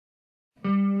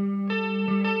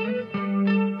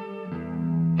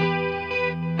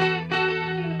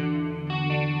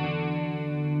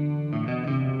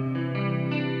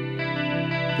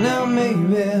Now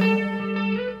maybe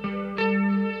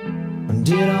I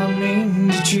didn't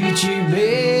mean to treat you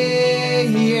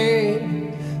bad,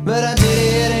 but I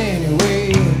did it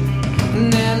anyway.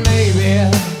 And then maybe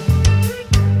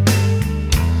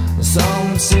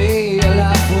some would say your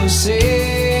life was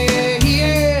sad,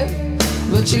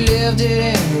 but you lived it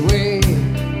anyway.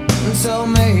 And so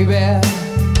maybe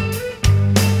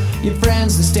your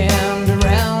friends that stand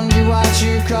around you watch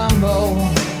you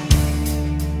crumble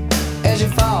as you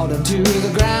fall down to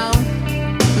the ground.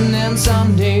 And then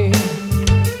someday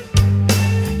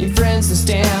your friends that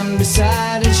stand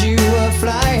beside as you were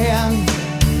flying,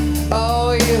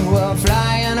 oh, you were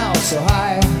flying oh so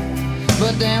high.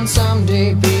 But then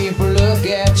someday people look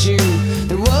at you,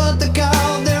 they're what they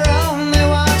call their own, they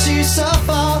watch you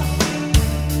suffer.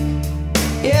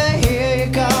 Yeah, here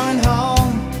you're calling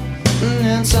home. And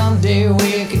then someday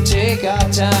we can take our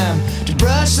time to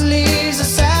brush the leaves